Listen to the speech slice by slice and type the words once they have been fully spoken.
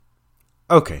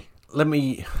Okay, let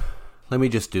me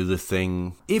just do this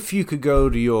thing. If you could go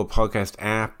to your podcast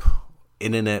app,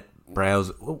 internet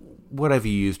browser, whatever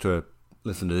you use to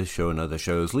listen to this show and other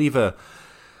shows, leave a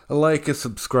like, a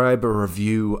subscribe, a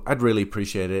review. I'd really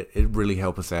appreciate it. It'd really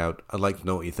help us out. I'd like to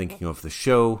know what you're thinking of the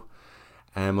show.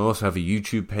 I also have a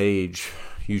YouTube page,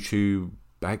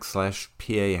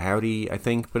 YouTube.com/PA Howdy, I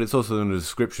think, but it's also in the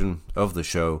description of the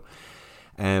show.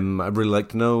 I'd really like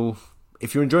to know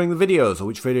if you're enjoying the videos, or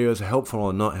which videos are helpful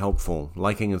or not helpful.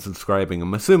 Liking and subscribing.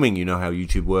 I'm assuming you know how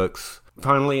YouTube works.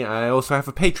 Finally, I also have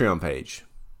a Patreon page.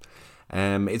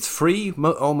 It's free.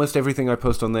 Almost everything I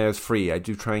post on there is free. I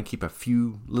do try and keep a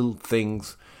few little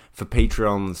things for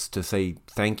Patreons to say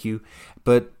thank you.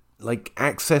 But,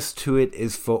 access to it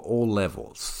is for all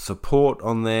levels. Support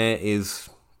on there is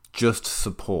just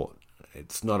support.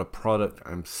 It's not a product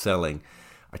I'm selling.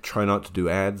 I try not to do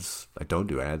ads. I don't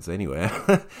do ads anywhere.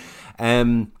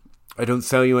 I don't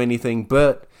sell you anything.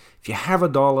 But if you have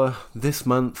 $1 this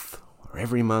month or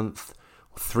every month,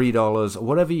 $3 or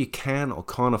whatever you can or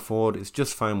can't afford, it's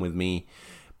just fine with me.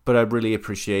 But I'd really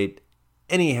appreciate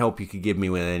any help you could give me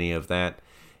with any of that.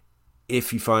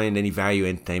 If you find any value,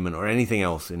 entertainment, or anything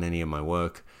else in any of my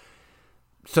work.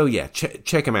 So yeah,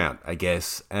 check them out, I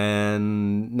guess.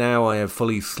 And now I have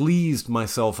fully sleazed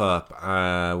myself up.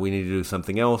 We need to do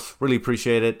something else. Really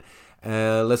appreciate it.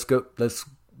 Let's go. Let's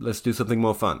do something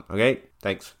more fun. Okay?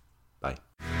 Thanks. Bye.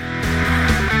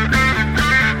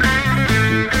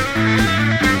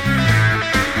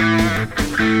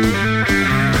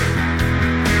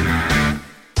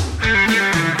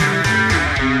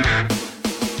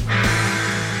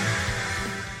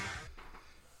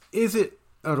 Is it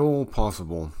at all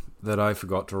possible that I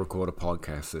forgot to record a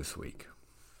podcast this week?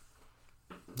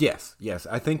 Yes.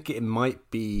 I think it might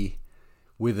be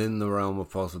within the realm of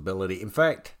possibility. In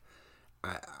fact,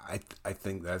 I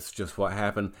think that's just what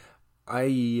happened.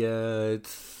 It's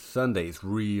Sunday. It's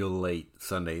real late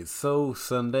Sunday. It's so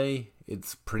Sunday,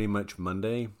 it's pretty much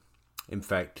Monday. In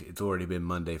fact, it's already been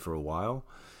Monday for a while.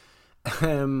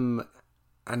 And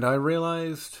I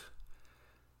realized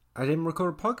I didn't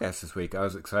record a podcast this week. I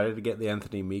was excited to get the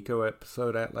Anthony Miko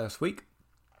episode out last week.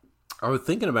 I was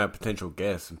thinking about potential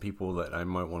guests and people that I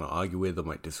might want to argue with or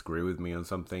might disagree with me on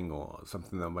something, or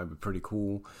something that might be pretty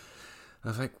cool. I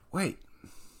was like, wait,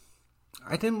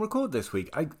 I didn't record this week.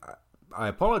 I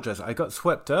apologize. I got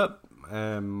swept up.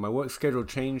 My work schedule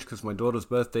changed because my daughter's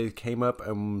birthday came up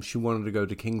and she wanted to go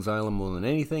to Kings Island more than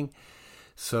anything.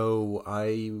 So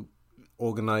I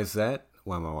organized that.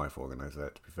 Well, my wife organized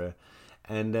that, to be fair.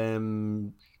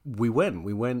 And we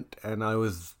went, and I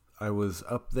was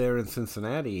up there in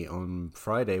Cincinnati on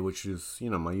Friday, which is,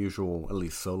 my usual, at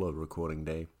least solo recording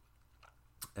day.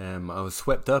 I was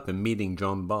swept up in meeting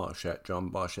John Bosch at John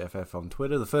Bosch FF on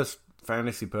Twitter, the first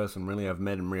fantasy person really I've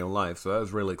met in real life, so that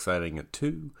was really exciting at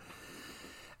 2.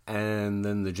 And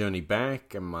then the journey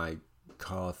back, and my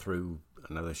car through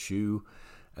another shoe,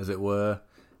 as it were,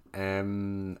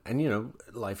 and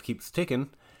life keeps ticking.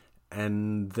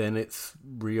 And then it's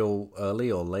real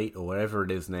early or late or whatever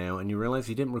it is now, and you realize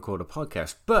you didn't record a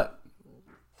podcast. But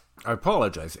I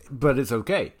apologize, but it's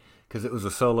okay, because it was a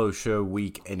solo show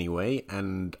week anyway,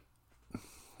 and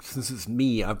since it's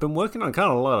me, I've been working on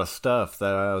kind of a lot of stuff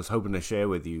that I was hoping to share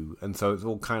with you, and so it's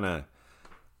all kind of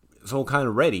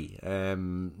ready.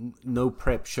 No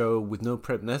prep show with no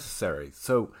prep necessary.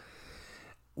 So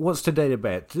what's today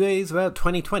about? Today's about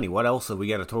 2020. What else are we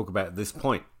going to talk about at this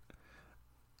point?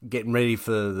 Getting ready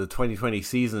for the 2020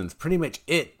 season is pretty much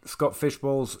it. Scott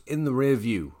Fishbowl's in the rear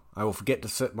view. I will forget to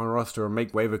set my roster and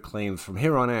make waiver claims from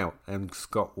here on out, and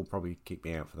Scott will probably kick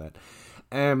me out for that.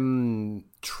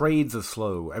 Trades are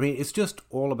slow. I mean, it's just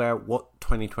all about what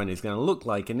 2020 is going to look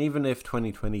like, and even if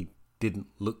 2020 didn't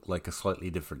look like a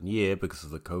slightly different year because of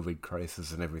the COVID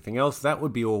crisis and everything else, that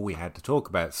would be all we had to talk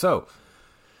about. So,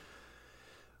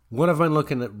 what have I been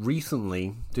looking at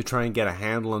recently to try and get a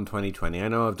handle on 2020? I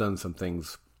know I've done some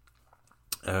things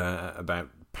about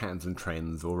patterns and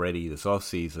trends already this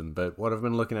off-season, but what I've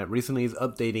been looking at recently is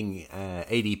updating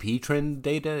ADP trend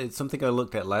data. It's something I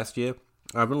looked at last year.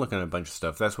 I've been looking at a bunch of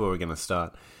stuff. That's where we're going to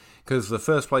start, because the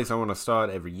first place I want to start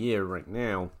every year right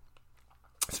now,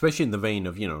 especially in the vein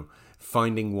of,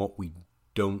 finding what we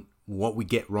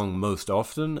get wrong most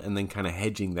often, and then kind of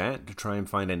hedging that to try and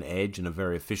find an edge in a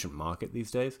very efficient market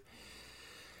these days.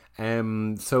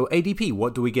 So ADP,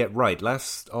 what do we get right?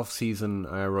 Last off-season,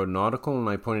 I wrote an article, and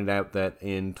I pointed out that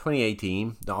in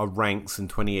 2018, our ranks in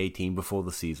 2018 before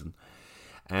the season,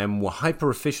 were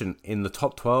hyper-efficient in the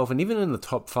top 12 and even in the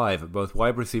top 5 at both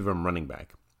wide receiver and running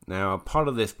back. Now, part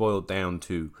of this boiled down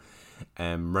to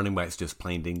running backs just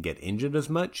plain didn't get injured as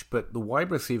much, but the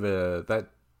wide receiver, that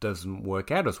doesn't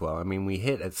work out as well. I mean, we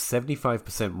hit at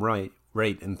 75%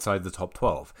 rate inside the top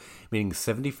 12, meaning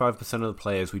 75% of the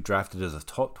players we drafted as a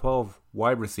top 12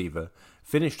 wide receiver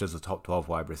finished as a top 12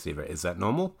 wide receiver. Is that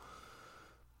normal?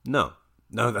 No,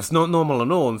 that's not normal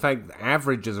at all. In fact, the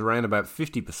average is around about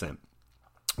 50%.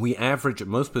 We average at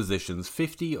most positions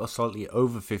 50 or slightly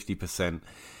over 50%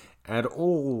 at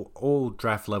all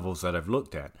draft levels that I've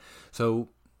looked at. So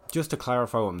just to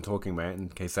clarify what I'm talking about, in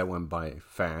case that went by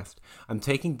fast, I'm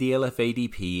taking DLF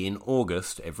ADP in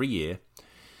August every year,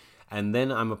 and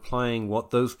then I'm applying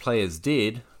what those players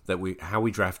did, how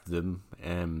we drafted them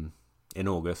in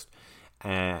August,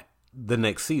 the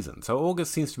next season. So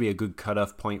August seems to be a good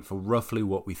cutoff point for roughly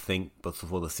what we think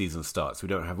before the season starts. We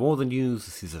don't have all the news,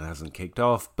 the season hasn't kicked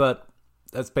off, but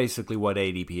that's basically what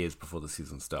ADP is before the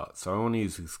season starts. So I want to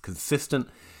use this consistent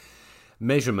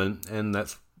measurement, and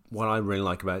that's what I really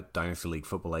like about Dynasty League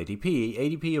Football ADP.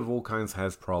 ADP of all kinds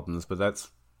has problems, but that's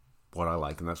what I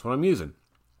like, and that's what I'm using.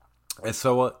 And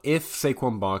so if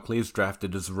Saquon Barkley is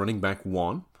drafted as running back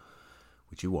 1,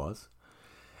 which he was,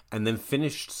 and then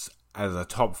finished as a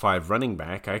top 5 running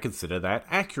back, I consider that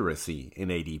accuracy in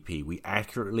ADP. We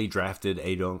accurately drafted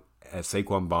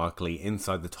Saquon Barkley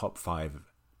inside the top 5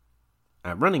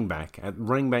 at running back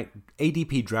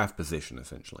ADP draft position,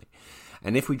 essentially.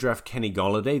 And if we draft Kenny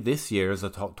Golladay this year as a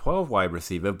top 12 wide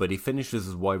receiver, but he finishes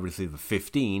as wide receiver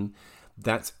 15,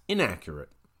 that's inaccurate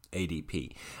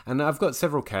ADP. And I've got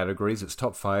several categories. It's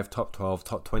top 5, top 12,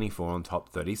 top 24, and top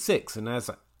 36. And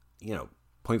as,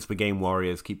 points per game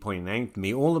warriors keep pointing out to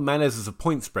me, all that matters is a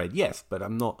point spread, yes, but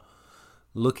I'm not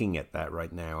looking at that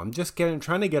right now. I'm just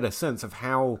trying to get a sense of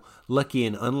how lucky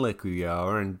and unlucky we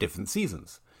are in different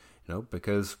seasons.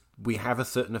 Because we have a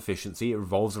certain efficiency. It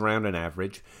revolves around an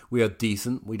average. We are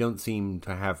decent. We don't seem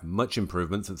to have much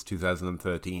improvement since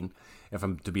 2013, if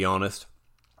I'm to be honest,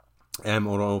 on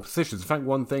all positions. In fact,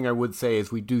 one thing I would say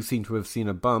is we do seem to have seen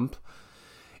a bump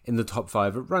in the top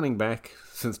 5 at running back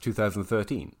since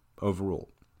 2013 overall.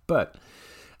 But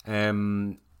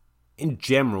in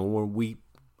general, we,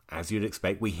 as you'd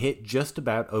expect, we hit just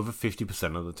about over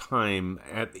 50% of the time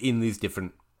in these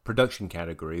different production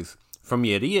categories from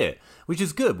year to year, which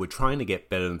is good. We're trying to get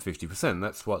better than 50%.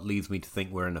 That's what leads me to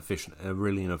think we're a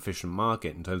really efficient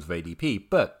market in terms of ADP.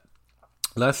 But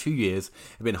last few years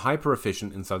have been hyper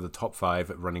efficient inside the top 5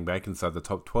 at running back, inside the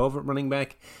top 12 at running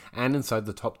back, and inside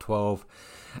the top 12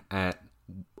 at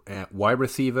wide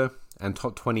receiver, and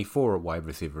top 24 at wide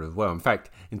receiver as well. In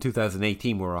fact, in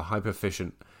 2018, we were hyper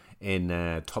efficient in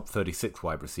top 36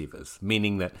 wide receivers,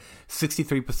 meaning that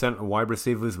 63% of wide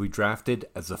receivers we drafted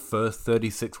as the first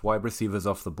 36 wide receivers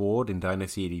off the board in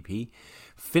Dynasty ADP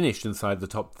finished inside the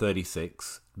top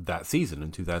 36 that season in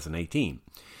 2018.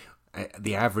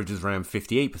 The average is around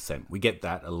 58%. We get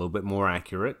that a little bit more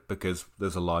accurate because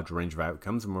there's a large range of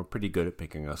outcomes and we're pretty good at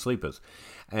picking our sleepers.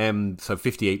 So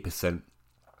 58%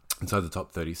 inside the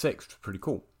top 36, which is pretty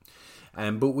cool.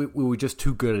 But we were just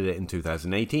too good at it in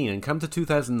 2018. And come to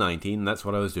 2019, that's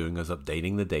what I was doing. I was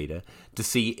updating the data to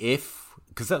see if,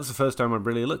 because that was the first time I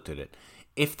really looked at it,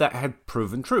 if that had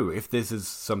proven true, if this is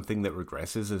something that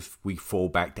regresses, if we fall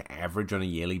back to average on a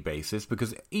yearly basis,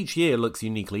 because each year looks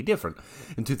uniquely different.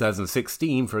 In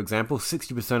 2016, for example,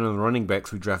 60% of the running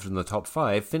backs we drafted in the top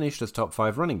 5 finished as top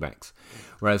 5 running backs,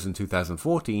 whereas in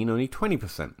 2014, only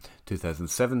 20%.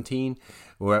 2017,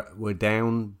 we're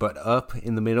down but up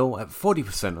in the middle at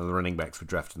 40% of the running backs were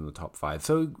drafted in the top 5.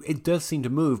 So it does seem to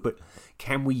move, but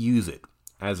can we use it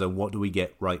as a what do we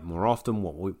get right more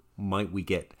often? Might we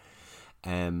get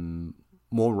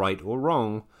more right or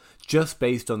wrong just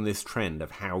based on this trend of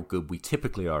how good we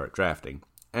typically are at drafting?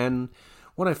 And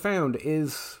what I found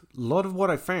is a lot of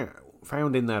what I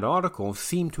found in that article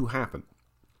seemed to happen,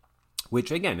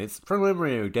 which again, it's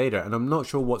preliminary data and I'm not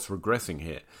sure what's regressing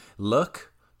here.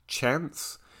 Luck,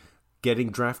 chance,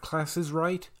 getting draft classes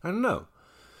right, I don't know.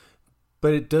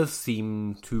 But it does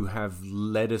seem to have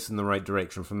led us in the right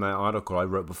direction from that article I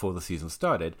wrote before the season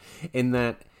started, in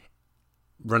that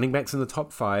running backs in the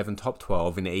top 5 and top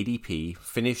 12 in ADP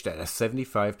finished at a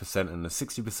 75% and a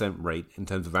 60% rate in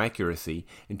terms of accuracy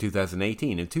in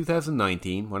 2018. In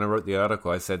 2019, when I wrote the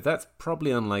article, I said that's probably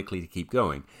unlikely to keep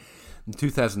going. In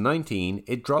 2019,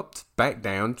 it dropped back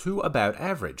down to about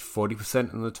average.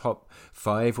 40% in the top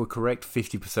 5 were correct,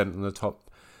 50% in the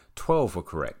top 12 were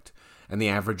correct. And the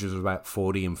average is about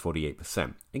 40 and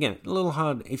 48%. Again, a little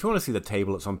hard. If you want to see the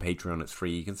table, it's on Patreon. It's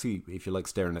free. You can see if you like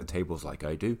staring at tables like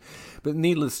I do. But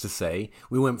needless to say,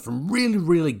 we went from really,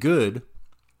 really good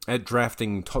at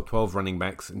drafting top 12 running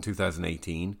backs in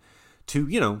 2018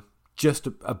 to, just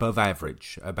above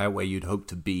average, about where you'd hope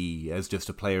to be as just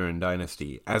a player in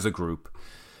Dynasty, as a group,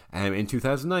 in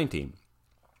 2019.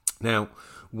 Now,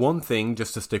 one thing,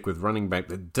 just to stick with running back,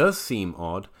 that does seem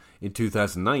odd in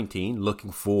 2019,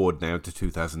 looking forward now to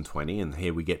 2020, and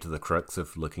here we get to the crux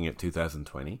of looking at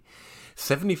 2020,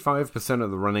 75%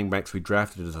 of the running backs we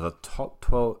drafted as a top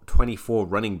 24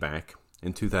 running back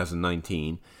in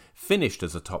 2019 finished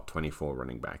as a top 24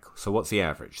 running back. So what's the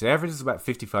average? The average is about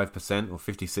 55% or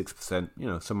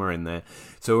 56%, somewhere in there.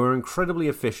 So we're incredibly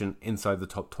efficient inside the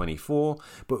top 24,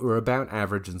 but we're about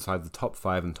average inside the top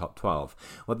 5 and top 12.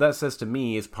 What that says to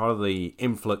me is part of the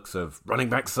influx of running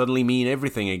backs suddenly mean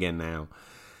everything again now.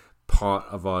 Part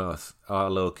of our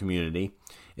little community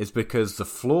is because the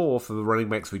floor for the running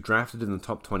backs we drafted in the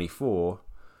top 24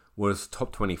 was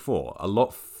top 24. A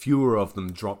lot fewer of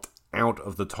them dropped out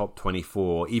of the top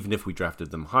 24, even if we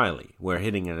drafted them highly. We're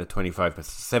hitting at a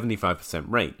 75%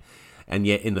 rate. And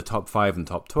yet in the top 5 and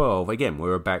top 12, again, we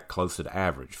were back closer to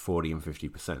average, 40 and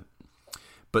 50%.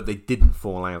 But they didn't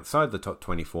fall outside the top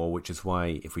 24, which is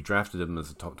why if we drafted them as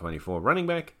a top 24 running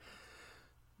back,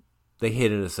 they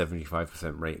hit at a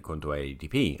 75% rate according to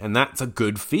ADP. And that's a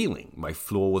good feeling. My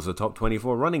floor was a top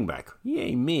 24 running back.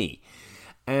 Yay, me.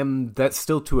 And that's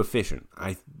still too efficient.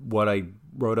 What I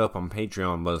wrote up on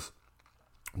Patreon was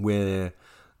we're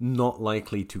not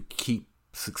likely to keep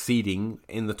succeeding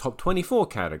in the top 24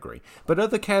 category. But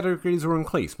other categories are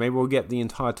increased. Maybe we'll get the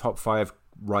entire top 5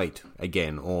 right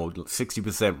again, or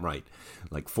 60% right,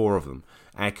 like 4 of them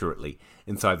accurately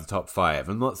inside the top 5.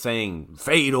 I'm not saying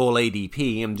fade all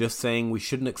ADP. I'm just saying we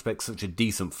shouldn't expect such a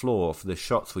decent floor for the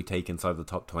shots we take inside the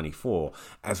top 24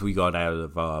 as we got out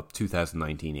of our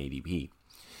 2019 ADP.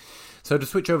 So to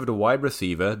switch over to wide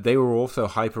receiver, we were also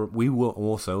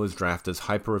as drafters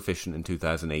hyper efficient in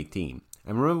 2018.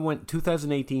 And remember when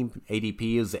 2018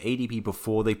 ADP is the ADP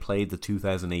before they played the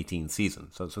 2018 season.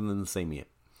 So it's within the same year.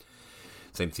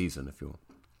 Same season, if you will.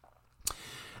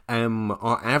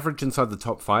 Our average inside the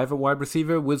top 5 at wide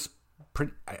receiver was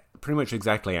pretty much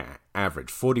exactly average.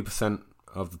 40%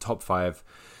 of the top 5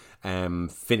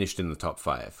 finished in the top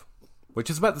 5,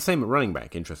 which is about the same at running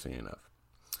back, interestingly enough.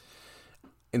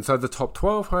 Inside the top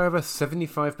 12, however,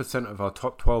 75% of our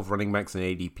top 12 running backs in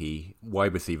ADP,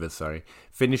 wide receivers,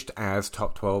 finished as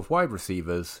top 12 wide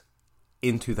receivers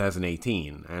in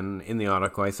 2018. And in the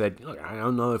article I said, look, I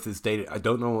don't know if this data, I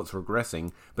don't know what's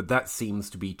regressing, but that seems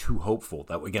to be too hopeful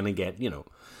that we're going to get,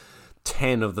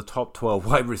 10 of the top 12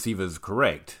 wide receivers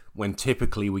correct, when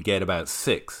typically we get about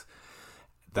 6.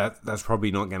 That's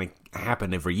probably not going to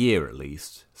happen every year at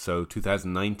least. So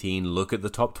 2019, look at the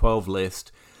top 12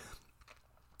 list,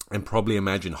 and probably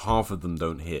imagine half of them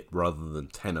don't hit rather than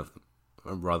 10 of them,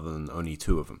 rather than only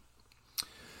 2 of them.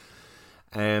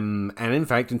 And in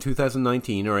fact, in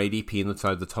 2019, our ADP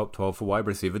inside the top 12 for wide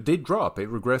receiver did drop. It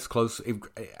regressed it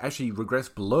actually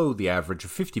regressed below the average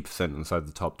of 50% inside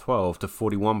the top 12 to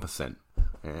 41%.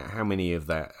 How many of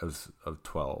that of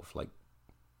 12? Like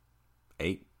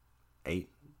 8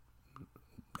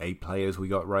 players we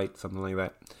got right, something like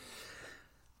that.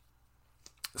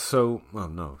 So, well,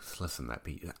 no, it's less than that,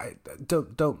 Pete.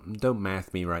 Don't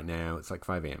math me right now. It's like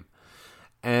 5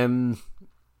 a.m.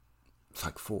 It's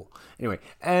like 4. Anyway,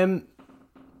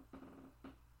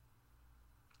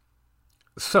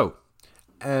 so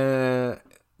the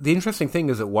interesting thing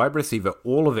is that wide receiver,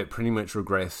 all of it pretty much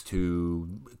regressed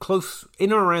to close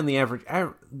in or around the average,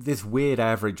 this weird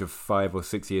average of 5 or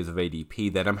 6 years of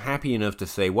ADP. That I'm happy enough to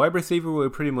say wide receiver were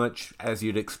pretty much as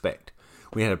you'd expect.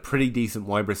 We had a pretty decent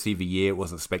wide receiver year. It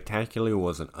wasn't spectacular. It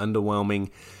wasn't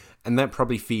underwhelming. And that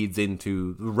probably feeds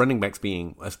into the running backs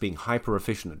being hyper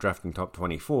efficient at drafting top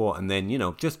 24. And then,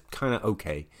 just kind of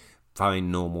okay,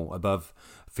 fine, normal, above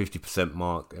 50%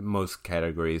 mark in most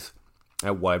categories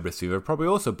at wide receiver. Probably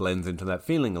also blends into that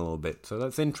feeling a little bit. So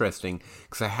that's interesting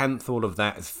because I hadn't thought of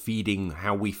that as feeding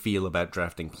how we feel about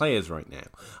drafting players right now.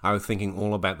 I was thinking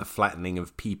all about the flattening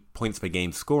of points per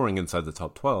game scoring inside the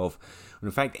top 12. And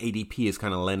in fact, ADP has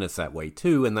kind of led us that way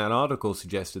too. And that article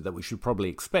suggested that we should probably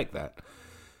expect that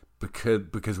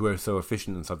because we're so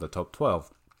efficient inside the top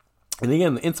 12. And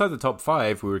again, inside the top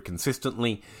 5, we were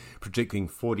consistently predicting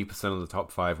 40% of the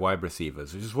top 5 wide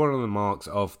receivers, which is one of the marks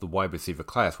of the wide receiver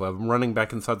class. Well, running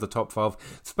back inside the top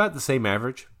 12, it's about the same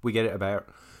average. We get it about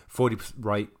 40%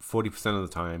 of the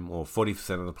time, or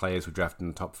 40% of the players who drafted in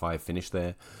the top 5 finish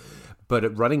there. But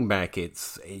at running back, it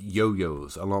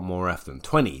yo-yos a lot more often.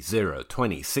 20, 0,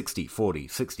 20, 60, 40,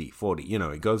 60, 40.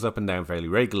 It goes up and down fairly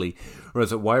regularly.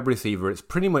 Whereas at wide receiver, it's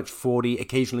pretty much 40.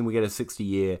 Occasionally we get a 60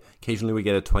 year. Occasionally we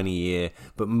get a 20 year.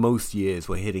 But most years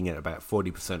we're hitting at about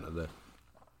 40% of the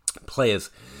players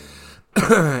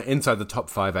inside the top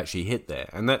 5 actually hit there.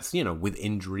 And that's, with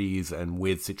injuries and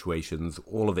weird situations,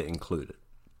 all of it included.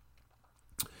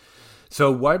 So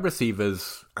wide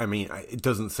receivers, I mean, it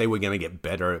doesn't say we're going to get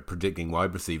better at predicting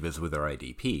wide receivers with our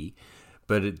ADP,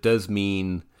 but it does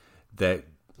mean that,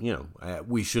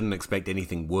 we shouldn't expect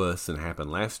anything worse than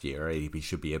happened last year. Our ADP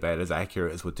should be about as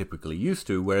accurate as we're typically used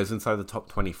to, whereas inside the top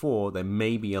 24, there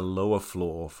may be a lower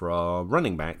floor for our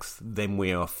running backs than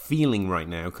we are feeling right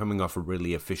now, coming off a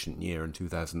really efficient year in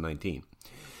 2019.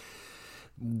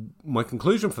 My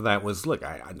conclusion for that was, look,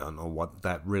 I don't know what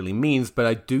that really means, but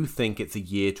I do think it's a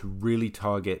year to really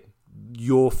target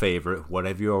your favorite,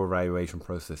 whatever your evaluation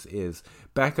process is,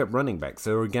 backup running backs.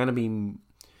 There are going to be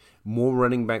more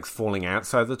running backs falling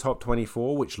outside the top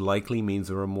 24, which likely means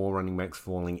there are more running backs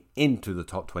falling into the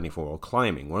top 24 or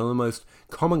climbing. One of the most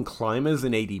common climbers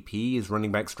in ADP is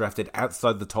running backs drafted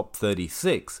outside the top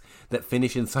 36 that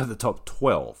finish inside the top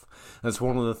 12. That's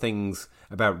one of the things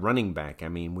about running back. I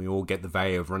mean, we all get the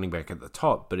value of running back at the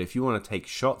top, but if you want to take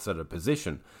shots at a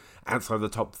position outside the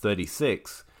top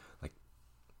 36, like,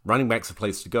 running back's a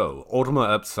place to go. Ultimate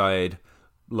upside,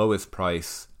 lowest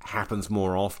price, happens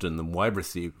more often than wide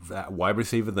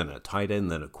receiver, than a tight end,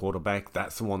 than a quarterback.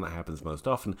 That's the one that happens most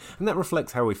often, and that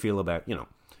reflects how we feel about,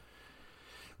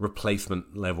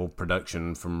 replacement level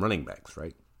production from running backs,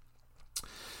 right?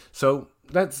 So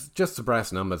that's just the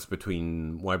brass numbers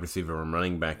between wide receiver and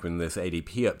running back in this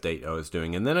ADP update I was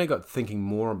doing, and then I got thinking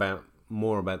more about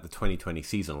the 2020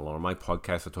 season. A lot of my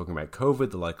podcasts are talking about COVID,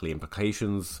 the likely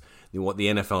implications, what the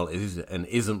NFL is and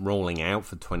isn't rolling out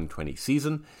for 2020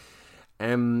 season.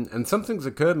 And something's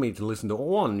occurred to me to listen to.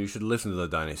 One, you should listen to the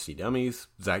Dynasty Dummies.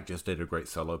 Zach just did a great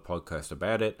solo podcast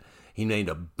about it. He named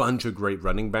a bunch of great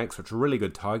running backs, which are really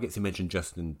good targets. He mentioned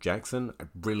Justin Jackson. I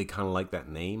really kind of like that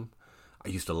name. I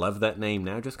used to love that name.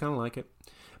 Now I just kind of like it.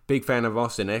 Big fan of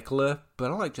Austin Eckler,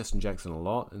 but I like Justin Jackson a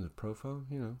lot in the profile.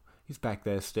 He's back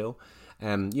there still.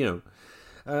 And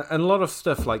a lot of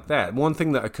stuff like that. One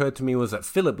thing that occurred to me was that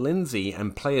Philip Lindsay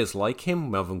and players like him,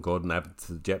 Melvin Gordon added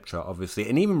to the depth chart, obviously,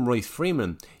 and even Royce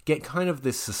Freeman, get kind of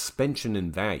this suspension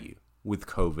in value with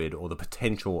COVID, or the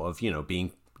potential of,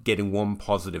 getting one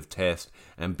positive test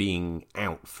and being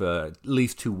out for at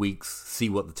least 2 weeks, see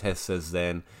what the test says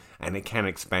then, and it can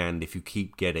expand if you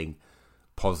keep getting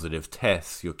positive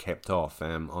tests, you're kept off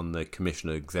on the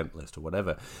commissioner exempt list or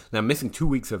whatever. Now, missing 2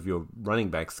 weeks of your running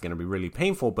backs is going to be really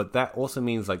painful, but that also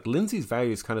means like Lindsay's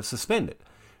value is kind of suspended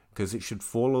because it should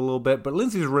fall a little bit. But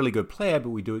Lindsay's a really good player, but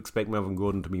we do expect Melvin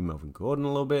Gordon to be Melvin Gordon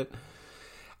a little bit.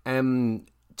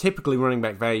 Typically, running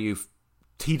back value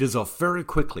teeters off very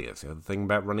quickly. That's the other thing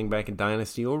about running back in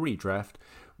Dynasty or redraft.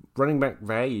 Running back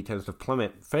value tends to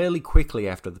plummet fairly quickly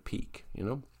after the peak,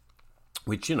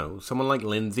 which, someone like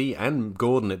Lindsay and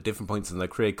Gordon at different points in their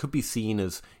career could be seen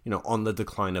as, on the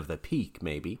decline of their peak,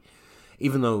 maybe.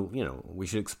 Even though, we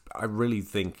should, I really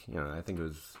think, I think it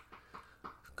was,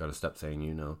 got to stop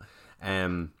saying,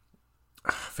 I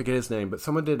forget his name, but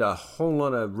someone did a whole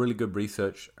lot of really good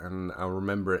research, and I'll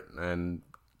remember it and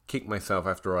kick myself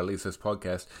after I release this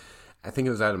podcast. I think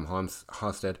it was Adam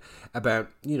Harstead, about,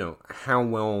 how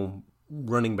well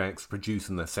running backs produce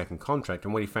in their second contract,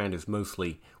 and what he found is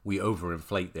mostly we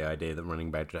overinflate the idea that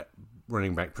running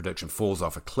back production falls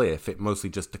off a cliff. It mostly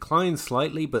just declines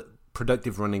slightly, but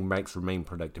productive running backs remain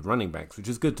productive running backs, which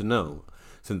is good to know,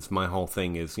 since my whole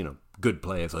thing is, good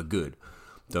players are good.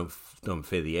 Don't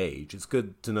fear the age. It's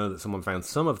good to know that someone found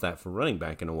some of that for running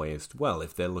back in a way as well.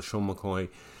 If they're LaShawn McCoy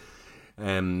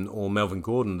or Melvin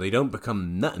Gordon, they don't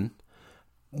become nothing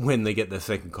when they get their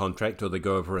second contract or they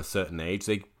go over a certain age.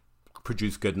 They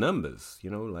produce good numbers,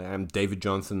 like David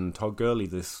Johnson and Todd Gurley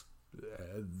this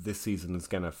season is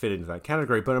going to fit into that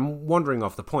category. But I'm wandering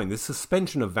off the point. This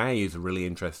suspension of value is a really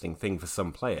interesting thing for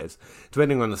some players,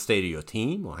 depending on the state of your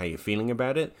team or how you're feeling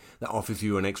about it. That offers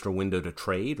you an extra window to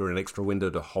trade or an extra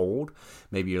window to hold.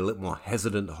 Maybe you're a little more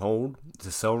hesitant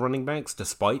to sell running backs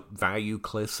despite value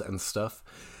cliffs and stuff.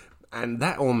 And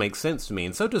that all makes sense to me.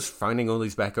 And so does finding all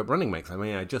these backup running backs. I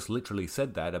mean, I just literally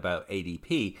said that about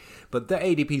ADP. But that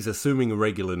ADP is assuming a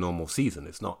regular normal season.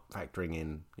 It's not factoring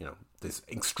in, this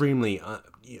extremely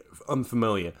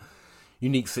unfamiliar,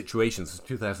 unique situation. Since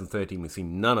 2013, we've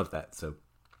seen none of that. So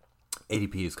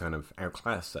ADP is kind of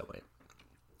outclassed that way.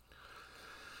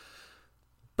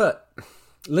 But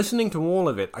listening to all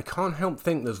of it, I can't help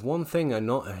think there's one thing I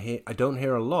don't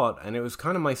hear a lot, and it was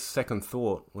kind of my second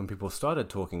thought when people started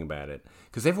talking about it.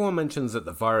 Because everyone mentions that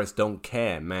the virus don't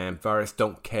care, man. Virus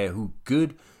don't care who's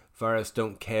good. Virus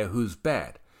don't care who's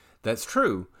bad. That's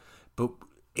true, but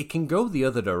it can go the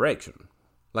other direction.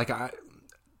 Like,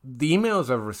 the emails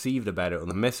I've received about it, and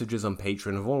the messages on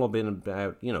Patreon have all been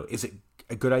about, is it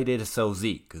a good idea to sell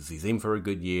Zeke? Because he's in for a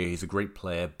good year, he's a great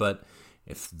player, but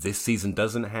if this season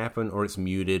doesn't happen or it's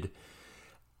muted,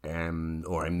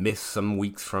 or I miss some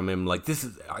weeks from him. Like,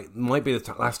 might be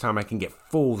the last time I can get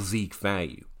full Zeke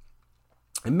value.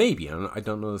 And maybe, I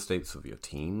don't know the status of your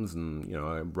teams, and,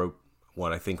 I wrote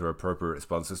what I think are appropriate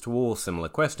responses to all similar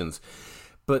questions.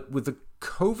 But with the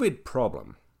COVID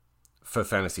problem for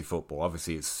fantasy football,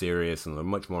 obviously it's serious, and there are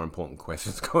much more important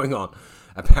questions going on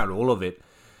about all of it.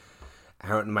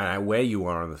 No matter where you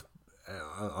are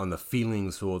on the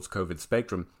feelings towards COVID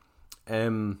spectrum,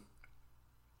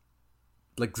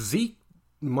 like Zeke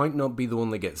might not be the one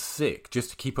that gets sick.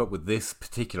 Just to keep up with this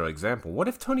particular example, what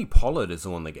if Tony Pollard is the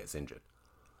one that gets injured?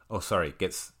 Oh, sorry,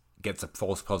 gets a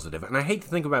false positive. And I hate to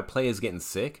think about players getting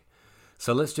sick,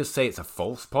 so let's just say it's a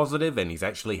false positive and he's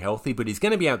actually healthy, but he's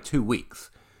going to be out 2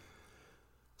 weeks.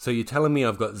 So you're telling me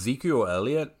I've got Zeke or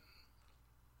Elliott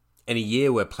in a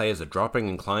year where players are dropping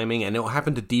and climbing, and it'll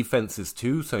happen to defenses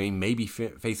too, so he may be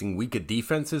facing weaker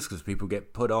defenses because people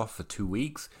get put off for 2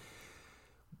 weeks.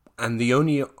 And the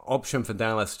only option for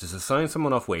Dallas is to sign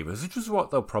someone off waivers, which is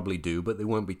what they'll probably do, but they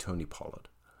won't be Tony Pollard.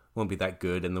 Won't be that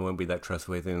good, and they won't be that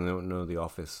trustworthy, and they don't know the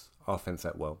offense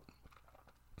that well.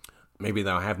 Maybe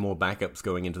they'll have more backups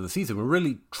going into the season. We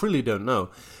really, truly don't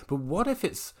know. But what if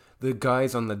it's the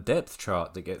guys on the depth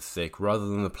chart that get sick rather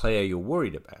than the player you're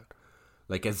worried about?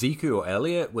 Like Ezekiel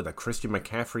Elliott with a Christian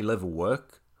McCaffrey level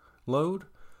workload?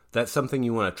 That's something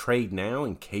you want to trade now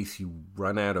in case you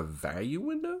run out of value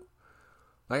window?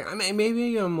 Like, I mean,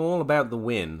 maybe I'm all about the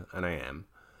win, and I am.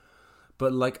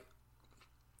 But, like,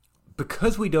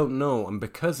 because we don't know, and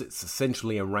because it's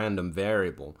essentially a random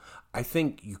variable, I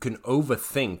think you can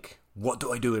overthink, what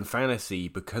do I do in fantasy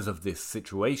because of this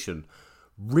situation,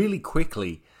 really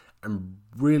quickly, and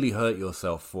really hurt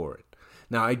yourself for it.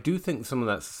 Now, I do think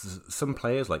some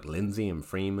players like Lindsey and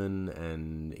Freeman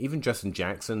and even Justin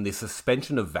Jackson, the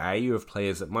suspension of value of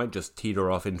players that might just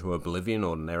teeter off into oblivion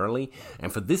ordinarily,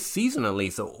 and for this season at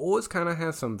least, it always kind of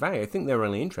has some value. I think they're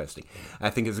really interesting. I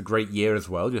think it's a great year as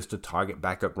well just to target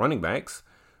backup running backs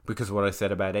because of what I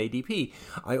said about ADP.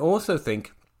 I also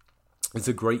think it's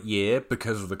a great year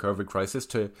because of the COVID crisis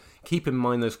to keep in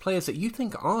mind those players that you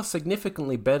think are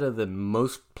significantly better than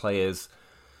most players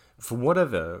from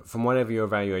whatever your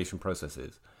evaluation process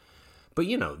is. But,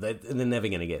 they're never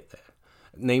going to get there.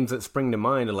 Names that spring to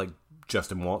mind are like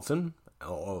Justin Watson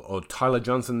or Tyler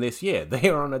Johnson this year. They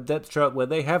are on a depth chart where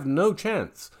they have no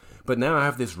chance. But now I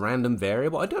have this random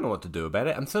variable. I don't know what to do about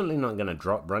it. I'm certainly not going to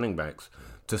drop running backs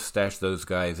to stash those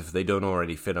guys if they don't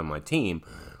already fit on my team.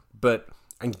 But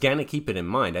I'm going to keep it in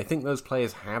mind. I think those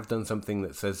players have done something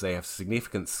that says they have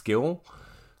significant skill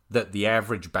that the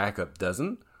average backup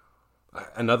doesn't.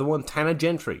 Another one, Tanner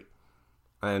Gentry.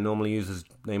 I normally use his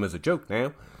name as a joke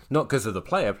now. Not because of the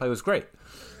player. Play was great.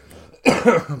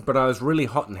 But I was really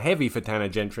hot and heavy for Tanner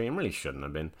Gentry, and really shouldn't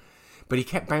have been. But he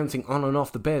kept bouncing on and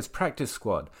off the Bears practice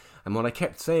squad. And what I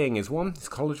kept saying is, one, his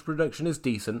college production is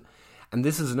decent, and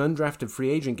this is an undrafted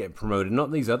free agent getting promoted,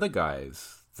 not these other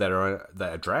guys that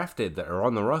are drafted, that are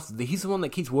on the roster. He's the one that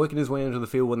keeps working his way into the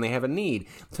field when they have a need.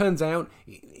 Turns out,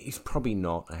 he's probably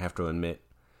not, I have to admit,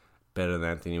 better than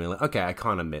Anthony Miller. Okay, I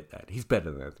can't admit that. He's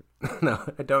better than Anthony.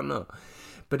 No, I don't know.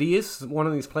 But he is one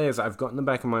of these players I've got in the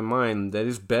back of my mind that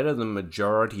is better than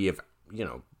majority of,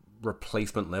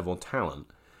 replacement level talent,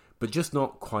 but just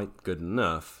not quite good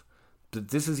enough. But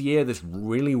this is a year, this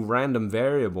really random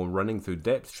variable running through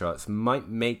depth charts might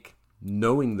make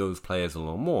knowing those players a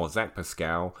little more. Zach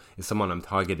Pascal is someone I'm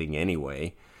targeting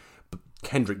anyway. But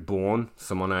Kendrick Bourne,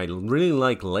 someone I really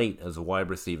like late as a wide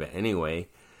receiver anyway.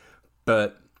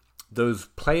 But those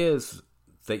players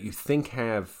that you think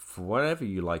have, for whatever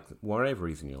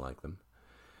reason you like them,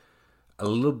 a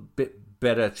little bit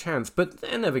better chance, but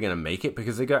they're never going to make it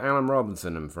because they got Allen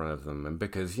Robinson in front of them, and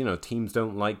because, teams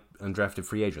don't like undrafted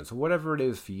free agents, or whatever it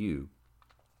is for you.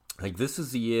 Like, this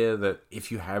is the year that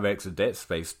if you have extra debt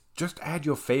space, just add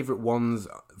your favorite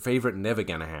never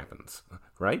gonna happens,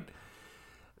 right?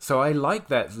 So I like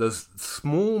that, those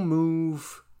small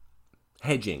move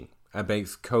hedging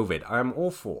against COVID, I'm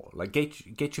all for. Like,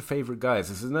 get your favorite guys.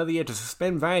 This is another year to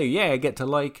suspend value. Yeah, I get to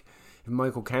like if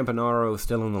Michael Campanaro is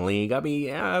still in the league. I'd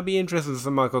be interested in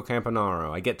some Michael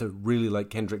Campanaro. I get to really like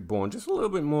Kendrick Bourne just a little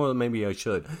bit more than maybe I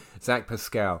should. Zach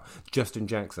Pascal, Justin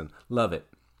Jackson, love it.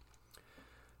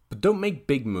 But don't make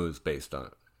big moves based on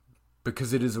it,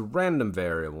 because it is a random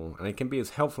variable and it can be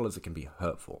as helpful as it can be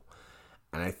hurtful.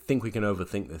 And I think we can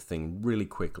overthink this thing really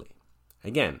quickly.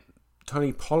 Again,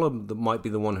 Tony Pollard might be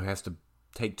the one who has to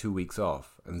take 2 weeks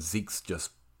off, and Zeke's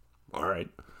just, all right,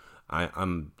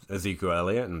 I'm Ezekiel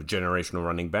Elliott and a generational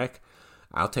running back.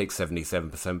 I'll take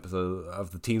 77%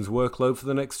 of the team's workload for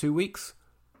the next 2 weeks.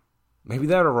 Maybe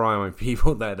that'll remind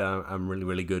people that I'm really,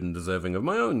 really good and deserving of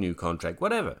my own new contract,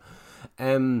 whatever.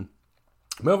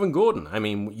 Melvin Gordon, I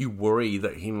mean, you worry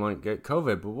that he might get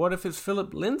COVID, but what if it's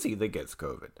Philip Lindsay that gets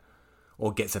COVID?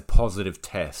 Or gets a positive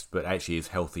test, but actually is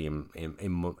healthy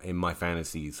in my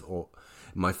fantasies or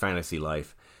my fantasy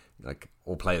life. Like,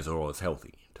 all players are always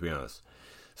healthy, to be honest.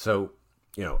 So,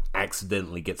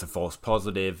 accidentally gets a false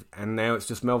positive, and now it's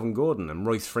just Melvin Gordon, and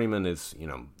Royce Freeman is,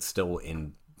 still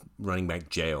in running back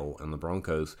jail in the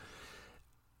Broncos.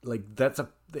 Like,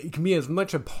 it can be as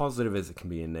much a positive as it can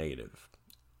be a negative.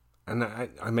 And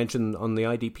I mentioned on the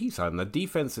IDP side, on the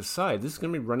defensive side, this is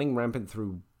going to be running rampant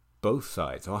through both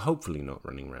sides, or hopefully not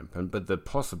running rampant, but the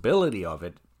possibility of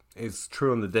it is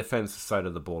true on the defensive side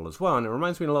of the ball as well. And it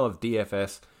reminds me a lot of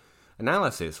DFS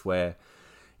analysis where,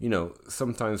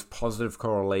 sometimes positive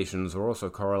correlations are also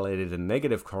correlated in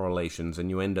negative correlations, and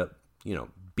you end up,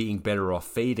 being better off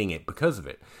fading it because of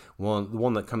it. The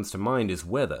one that comes to mind is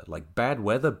weather. Like, bad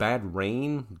weather, bad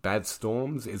rain, bad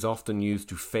storms is often used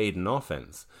to fade an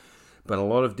offense. But a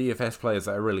lot of DFS players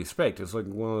that I really respect, it's like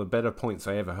one of the better points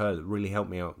I ever heard that really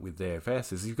helped me out with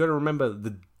DFS is you've got to remember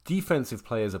the defensive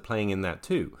players are playing in that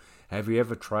too. Have you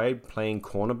ever tried playing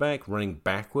cornerback, running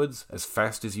backwards as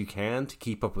fast as you can to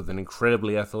keep up with an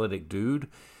incredibly athletic dude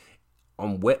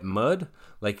on wet mud?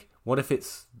 Like, what if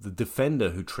it's the defender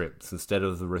who trips instead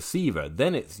of the receiver?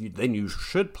 Then you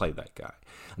should play that guy.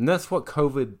 And that's what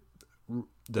the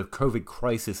COVID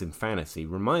crisis in fantasy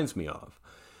reminds me of.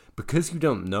 Because you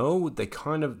don't know,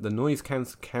 the noise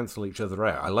cancel each other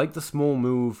out. I like the small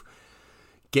move,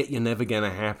 get your never gonna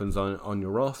happens on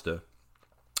your roster.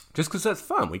 Just because that's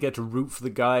fun. We get to root for the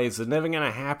guys that are never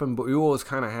gonna happen, but we always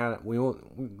kind of we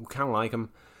kind of like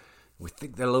them. We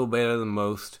think they're a little better than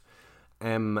most.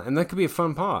 And that could be a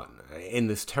fun part in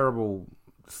this terrible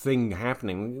thing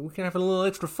happening. We can have a little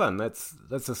extra fun. That's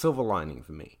a silver lining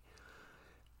for me.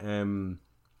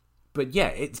 But yeah,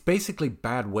 it's basically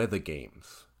bad weather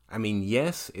games. I mean,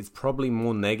 yes, it's probably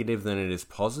more negative than it is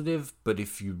positive, but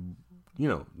if you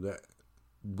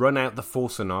run out the four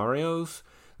scenarios,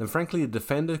 then frankly the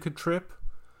defender could trip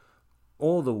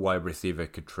or the wide receiver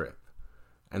could trip.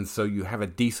 And so you have a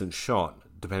decent shot,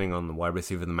 depending on the wide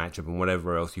receiver, the matchup, and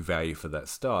whatever else you value for that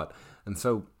start. And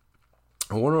so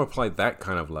I want to apply that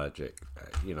kind of logic.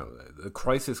 The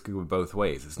crisis could go both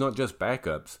ways. It's not just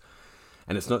backups,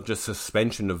 and it's not just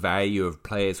suspension of value of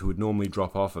players who would normally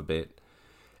drop off a bit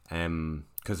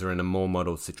because they're in a more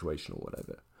muddled situation or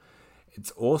whatever.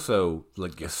 It's also,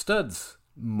 like, your studs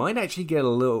might actually get a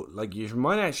little, like, you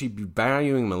might actually be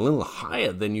valuing them a little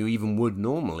higher than you even would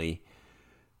normally,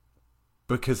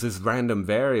 because this random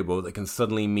variable that can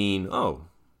suddenly mean, oh,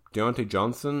 Deontay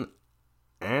Johnson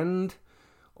and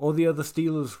all the other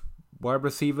Steelers wide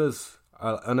receivers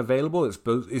are unavailable.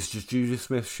 It's just Juju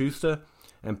Smith-Schuster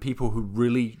and people who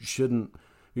really shouldn't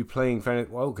be playing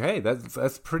fantasy. Well, okay,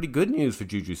 that's pretty good news for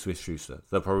Juju Smith-Schuster.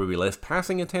 There'll probably be less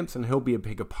passing attempts, and he'll be a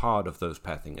bigger part of those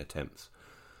passing attempts.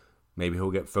 Maybe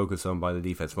he'll get focused on by the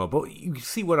defense more. But you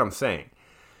see what I'm saying.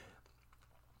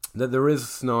 That there is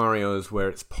scenarios where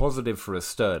it's positive for a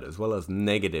stud as well as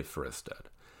negative for a stud.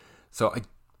 So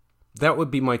that would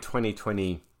be my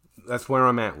 2020. That's where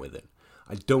I'm at with it.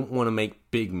 I don't want to make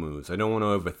big moves. I don't want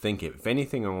to overthink it. If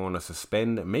anything, I want to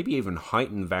suspend and maybe even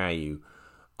heighten value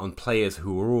on players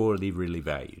who are already really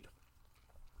valued.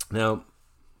 Now,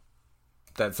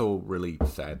 that's all really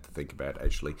sad to think about,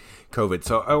 actually. COVID.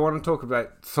 So I want to talk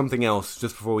about something else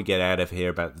just before we get out of here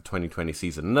about the 2020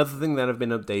 season. Another thing that I've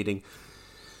been updating.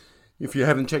 If you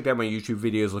haven't checked out my YouTube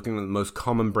videos looking at the most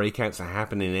common breakouts that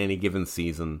happen in any given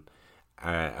season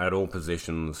at all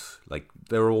positions, like,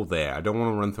 they're all there. I don't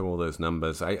want to run through all those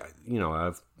numbers.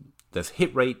 There's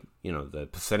hit rate, the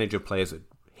percentage of players that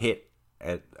hit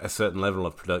at a certain level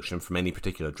of production from any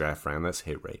particular draft round. That's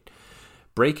hit rate.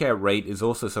 Breakout rate is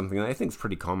also something that I think is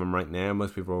pretty common right now.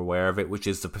 Most people are aware of it, which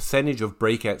is the percentage of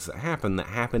breakouts that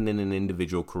happen in an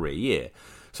individual career year.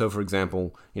 So, for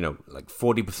example, like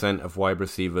 40% of wide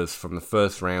receivers from the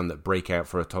first round that break out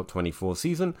for a top 24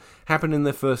 season happen in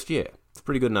their first year. It's a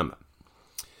pretty good number.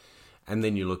 And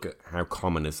then you look at how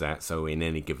common is that, so in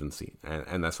any given season.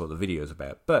 And that's what the video is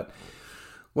about. But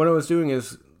what I was doing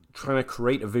is trying to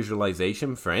create a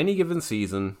visualization for any given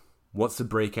season. What's the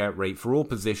breakout rate for all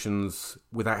positions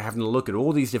without having to look at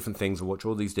all these different things and watch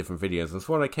all these different videos. And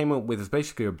so what I came up with is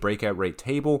basically a breakout rate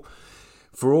table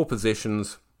for all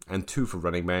positions, and 2 for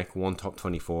running back, 1 top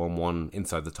 24 and 1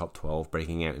 inside the top 12,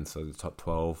 breaking out inside the top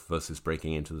 12 versus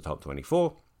breaking into the top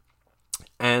 24.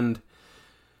 And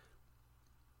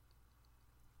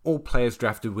all players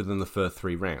drafted within the first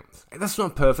 3 rounds. That's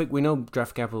not perfect. We know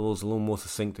draft capital is a little more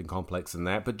succinct and complex than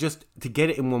that, but just to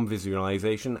get it in one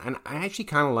visualization, and I actually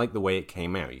kind of like the way it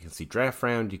came out. You can see draft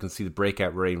round, you can see the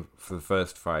breakout rate for the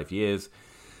first 5 years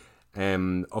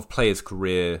of players'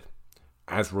 career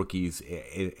as rookies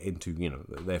into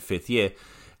their 5th year.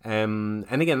 And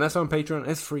again, that's on Patreon.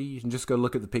 It's free. You can just go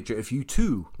look at the picture if you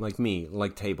too, like me,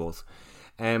 like tables.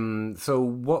 So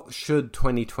what should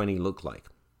 2020 look like?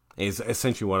 Is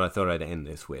essentially what I thought I'd end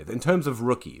this with. In terms of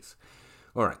rookies,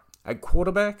 all right, at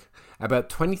quarterback, about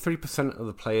 23% of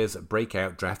the players that break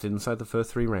out drafted inside the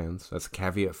first 3 rounds. That's a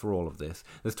caveat for all of this.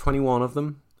 There's 21 of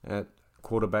them at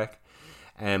quarterback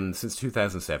since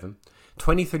 2007.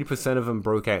 23% of them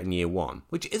broke out in year 1,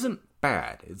 which isn't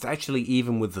bad. It's actually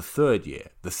even with the 3rd year.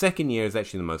 The 2nd year is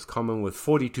actually the most common, with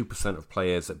 42% of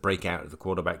players that break out at the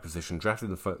quarterback position drafted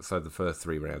inside the first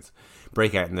 3 rounds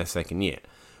break out in their 2nd year.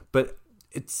 But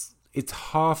it's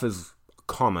half as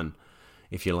common,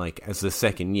 if you like, as the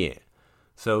 2nd year.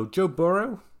 So Joe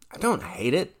Burrow, I don't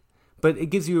hate it, but it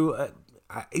gives you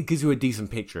a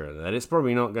decent picture of that. It's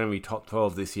probably not going to be top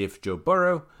 12 this year for Joe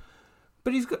Burrow,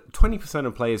 but he's got 20%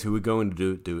 of players who are going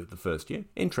to do it the first year.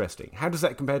 Interesting. How does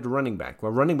that compare to running back?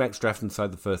 Well, running backs drafted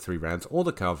inside the first 3 rounds, all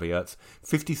the caveats,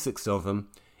 56 of them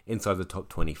inside the top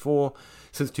 24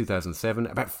 since 2007.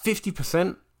 About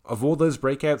 50% of all those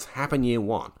breakouts happen year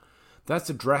 1.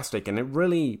 That's a drastic, and it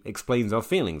really explains our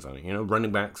feelings on it.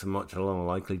 Running backs are much more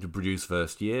likely to produce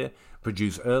first year,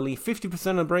 produce early.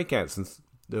 50% of breakouts since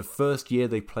the first year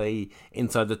they play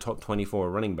inside the top 24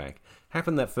 running back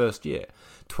happen that first year.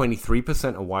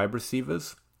 23% of wide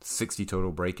receivers, 60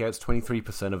 total breakouts,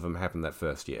 23% of them happen that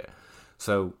first year.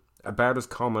 So about as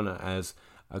common as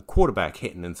a quarterback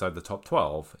hitting inside the top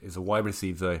 12 is a wide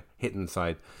receiver hitting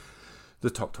inside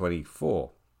the top 24.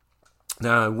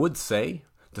 Now, I would say,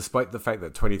 despite the fact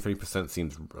that 23%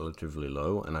 seems relatively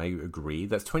low, and I agree,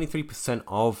 that's 23%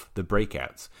 of the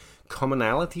breakouts.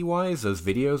 Commonality-wise, those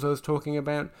videos I was talking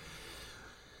about,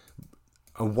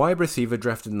 a wide receiver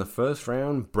drafted in the first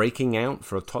round breaking out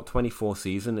for a top 24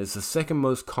 season is the second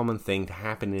most common thing to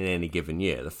happen in any given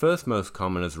year. The first most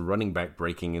common is a running back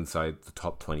breaking inside the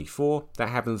top 24.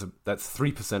 That's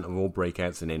 3% of all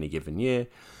breakouts in any given year.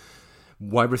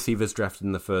 Wide receivers drafted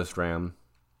in the first round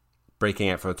breaking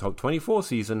out for a top 24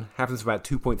 season happens about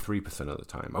 2.3% of the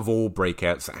time of all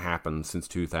breakouts that happened since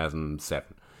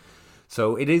 2007.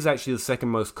 So it is actually the second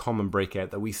most common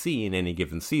breakout that we see in any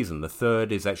given season. The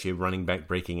third is actually a running back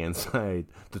breaking inside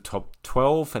the top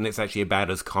 12, and it's actually about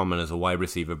as common as a wide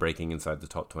receiver breaking inside the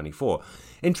top 24.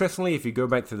 Interestingly, if you go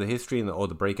back to the history or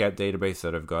the breakout database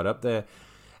that I've got up there,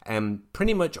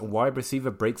 pretty much a wide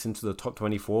receiver breaks into the top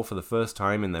 24 for the first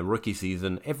time in their rookie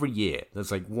season every year.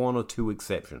 There's like 1 or 2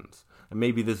 exceptions, and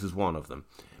maybe this is one of them.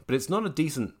 But it's not a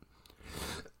decent...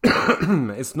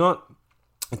 it's not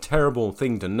a terrible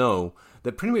thing to know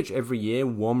that pretty much every year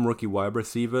one rookie wide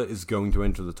receiver is going to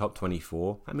enter the top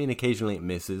 24. I mean, occasionally it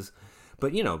misses,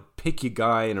 but pick your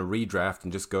guy in a redraft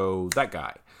and just go, that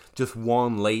guy. Just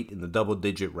one late in the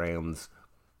double-digit rounds,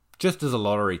 just as a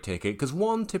lottery ticket, because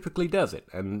one typically does it,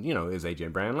 and, is A.J.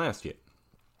 Brown last year.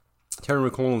 Terry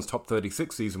McLaurin's top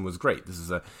 36 season was great. This is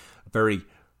a very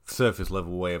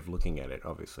surface-level way of looking at it,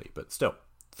 obviously, but still,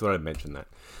 thought I'd mention that.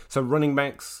 So running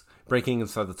backs breaking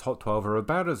inside the top 12 are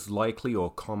about as likely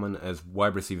or common as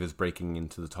wide receivers breaking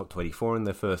into the top 24 in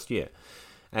their first year.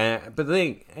 But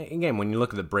then, again, when you look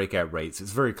at the breakout rates,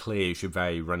 it's very clear you should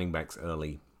value running backs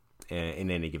early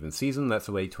in any given season. That's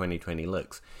the way 2020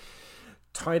 looks.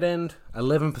 Tight end,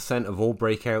 11% of all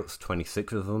breakouts,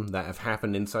 26 of them, that have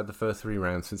happened inside the first 3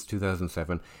 rounds since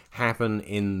 2007, happen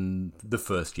in the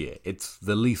first year. It's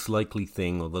the least likely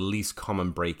thing or the least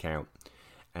common breakout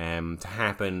to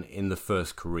happen in the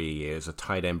first career year as a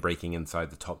tight end breaking inside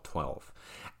the top 12.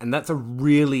 And that's a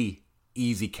really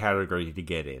easy category to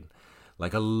get in.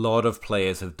 Like, a lot of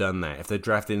players have done that. If they're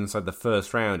drafted inside the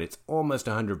first round, it's almost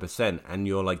 100%. And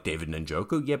you're like, David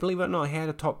Njoku? Yeah, believe it or not, he had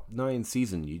a top 9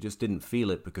 season. You just didn't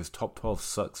feel it because top 12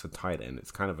 sucks for tight end.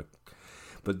 It's kind of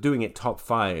but doing it top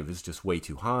 5 is just way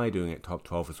too high. Doing it top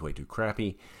 12 is way too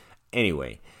crappy.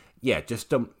 Anyway, yeah, just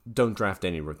don't draft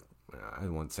any I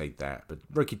won't say that, but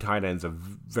rookie tight ends are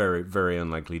very, very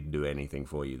unlikely to do anything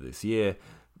for you this year.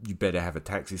 You better have a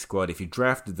taxi squad. If you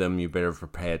drafted them, you better have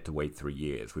prepared to wait 3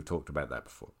 years. We've talked about that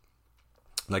before.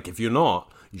 Like, if you're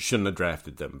not, you shouldn't have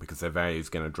drafted them because their value is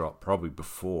going to drop probably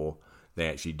before they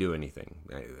actually do anything.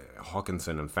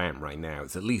 Hawkinson and Fant right now,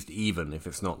 it's at least even if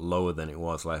it's not lower than it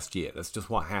was last year. That's just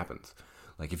what happens.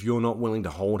 Like, if you're not willing to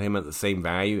hold him at the same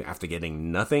value after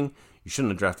getting nothing, you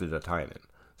shouldn't have drafted a tight end.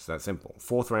 It's that simple.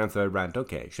 4th round, 3rd round,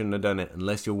 okay. Shouldn't have done it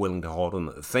unless you're willing to hold them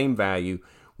at the same value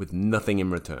with nothing in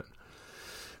return.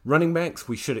 Running backs,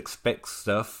 we should expect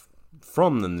stuff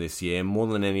from them this year more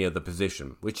than any other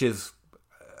position, which is,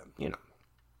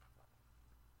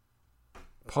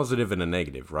 positive and a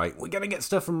negative, right? We're going to get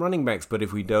stuff from running backs, but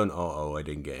if we don't, I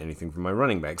didn't get anything from my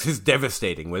running backs, it's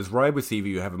devastating. Whereas wide receiver,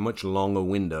 you have a much longer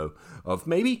window of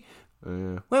maybe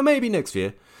next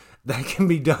year, that can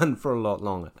be done for a lot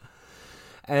longer.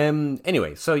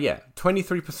 Anyway, so yeah,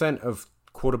 23% of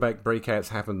quarterback breakouts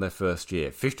happened their first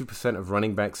year. 50% of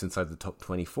running backs inside the top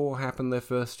 24 happened their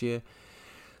first year.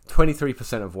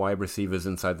 23% of wide receivers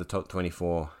inside the top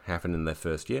 24 happened in their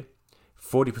first year.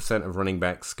 40% of running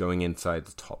backs going inside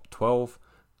the top 12.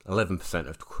 11%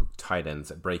 of tight ends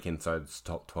that break inside the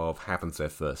top 12 happens their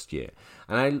first year.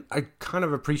 And I kind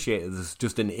of appreciate this as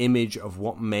just an image of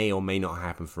what may or may not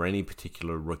happen for any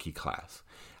particular rookie class.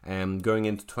 Going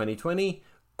into 2020,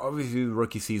 obviously the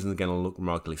rookie season is going to look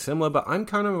remarkably similar, but I'm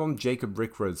kind of on Jacob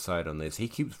Rickroad's side on this. He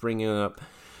keeps bringing up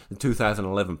the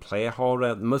 2011 player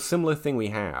holdout, the most similar thing we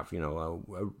have,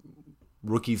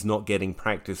 rookies not getting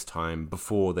practice time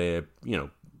before they're,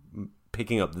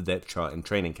 picking up the depth chart in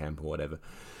training camp or whatever.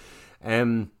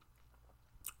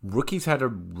 Rookies had a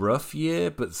rough year,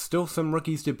 but still some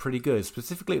rookies did pretty good,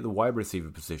 specifically at the wide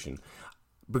receiver position.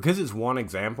 Because it's one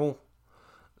example,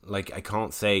 I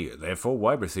can't say, therefore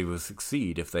wide receivers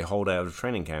succeed if they hold out of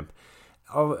training camp.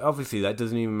 Obviously, that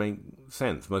doesn't even make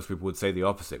sense. Most people would say the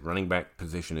opposite. Running back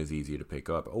position is easier to pick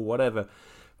up or whatever.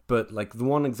 But, the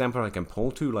one example I can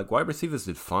pull to, wide receivers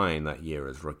did fine that year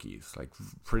as rookies.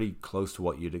 Pretty close to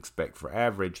what you'd expect for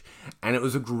average. And it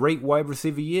was a great wide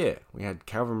receiver year. We had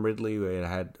Calvin Ridley,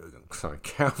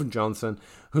 Calvin Johnson,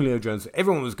 Julio Jones.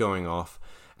 Everyone was going off.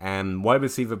 And wide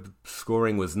receiver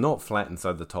scoring was not flat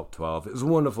inside the top 12. It was a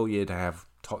wonderful year to have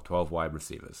top 12 wide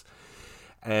receivers.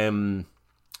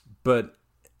 But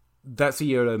that's a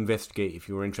year to investigate if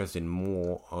you're interested in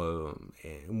more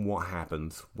in what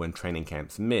happens when training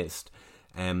camp's missed.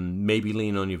 Maybe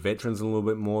lean on your veterans a little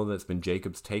bit more. That's been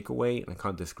Jacob's takeaway, and I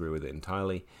can't disagree with it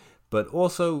entirely. But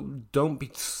also, don't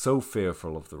be so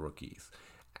fearful of the rookies.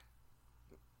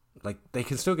 They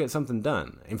can still get something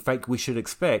done. In fact, we should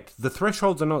expect, the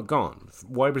thresholds are not gone,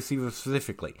 wide receivers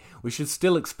specifically. We should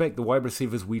still expect the wide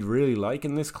receivers we really like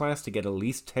in this class to get at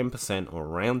least 10% or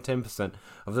around 10%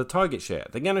 of the target share.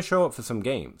 They're going to show up for some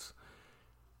games.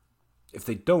 If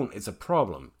they don't, it's a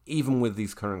problem, even with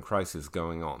these current crises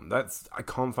going on. I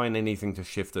can't find anything to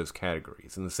shift those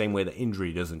categories, in the same way that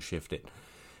injury doesn't shift it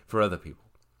for other people.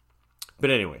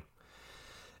 But anyway,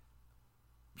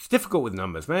 it's difficult with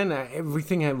numbers, man.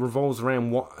 Everything revolves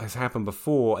around what has happened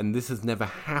before, and this has never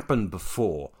happened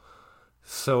before.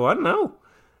 So, I don't know.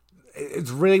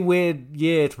 It's a really weird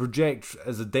year to project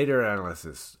as a data analyst.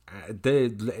 It's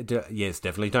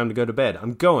definitely time to go to bed.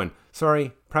 I'm going.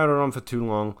 Sorry, prattled on for too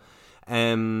long.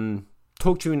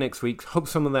 Talk to you next week. Hope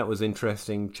some of that was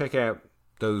interesting. Check out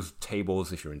those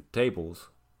tables if you're into tables.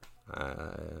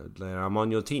 I'm on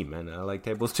your team, man. I like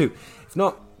tables too. If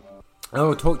not,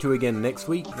 I'll talk to you again next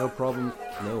week. No problem,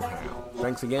 no how.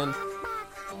 Thanks again.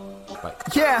 Bye.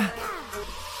 Yeah.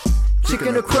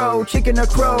 Chicken or crow,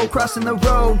 crossing the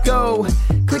road, go.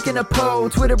 Clicking a pole,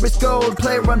 Twitter is gold,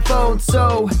 player unfold,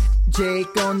 so.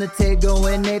 Jake on the table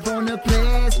and Abe on the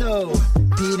plays, though.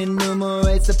 Pete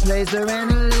enumerates the plays, they're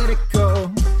analytical.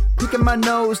 Picking my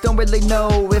nose, don't really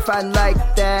know if I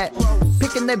like that.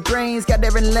 Picking their brains, got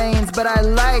different lanes, but I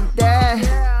like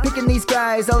that. Picking these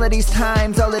guys, all of these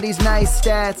times, all of these nice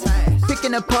stats.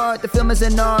 Picking apart, the film is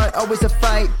an art, always a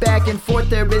fight back and forth.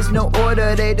 There is no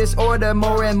order, they disorder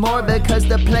more and more because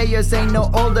the players ain't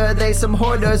no older. They some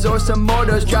hoarders or some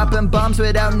mortars, dropping bombs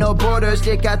without no borders.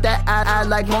 They got that I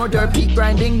like mortar, Pete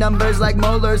grinding numbers like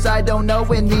molars. I don't know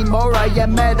anymore, I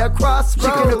am at a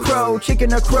crossroads.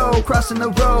 Chicken or crow, crossing the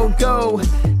road, go.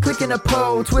 Clicking a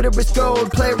pole, Twitter is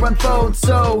gold, player unfold,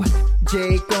 so.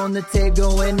 Jake on the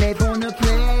table and Abe on the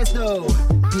plays, though.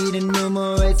 Pete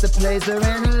enumerates the plays, they're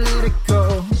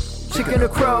analytical. Chicken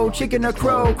or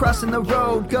crow, crossing the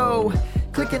road, go.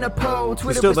 Clicking a pole,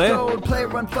 Twitter is gold, player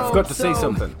unfold, I forgot to say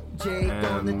something.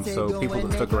 So people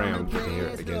that stuck around get to hear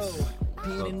it because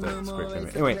of the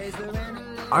script. Anyway,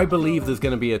 I believe there's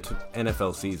going to be a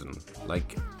NFL season.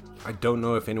 I don't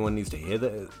know if anyone needs to hear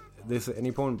this at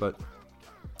any point, but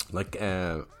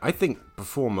I think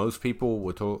before most people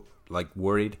were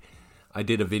worried, I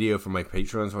did a video for my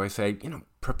patrons where I say,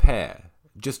 prepare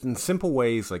just in simple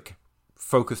ways,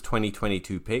 focus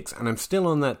 2022 picks, and I'm still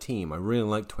on that team. I really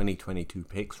like 2022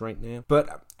 picks right now.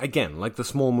 But again, the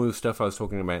small move stuff I was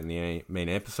talking about in the main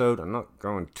episode, I'm not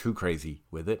going too crazy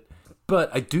with it. But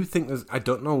I do think I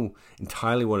don't know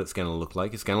entirely what it's going to look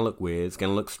like. It's going to look weird. It's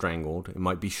going to look strangled. It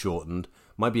might be shortened.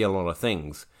 Might be a lot of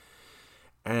things.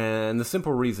 And the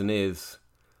simple reason is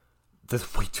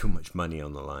there's way too much money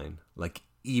on the line. Like,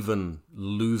 even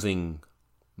losing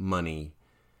money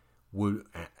would,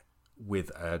 with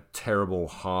a terrible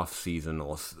half season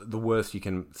or the worst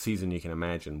season you can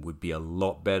imagine, would be a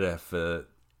lot better for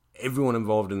everyone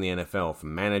involved in the NFL,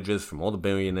 from managers, from all the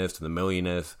billionaires to the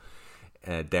millionaires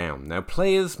down. Now,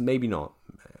 players, maybe not.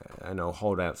 I know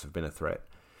holdouts have been a threat,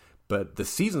 but the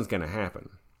season's going to happen.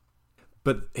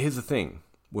 But here's the thing.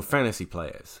 We're fantasy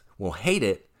players. We'll hate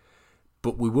it,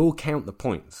 but we will count the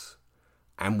points,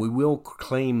 and we will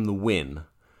claim the win,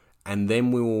 and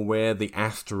then we will wear the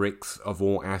asterisks of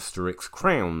all asterisk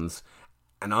crowns,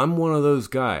 and I'm one of those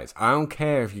guys. I don't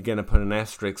care if you're going to put an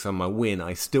asterisk on my win,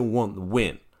 I still want the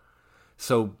win.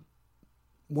 So,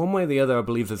 one way or the other, I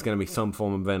believe there's going to be some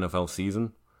form of NFL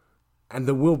season, and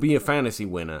there will be a fantasy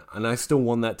winner, and I still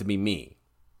want that to be me.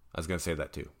 I was going to say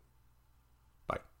that too. Bye.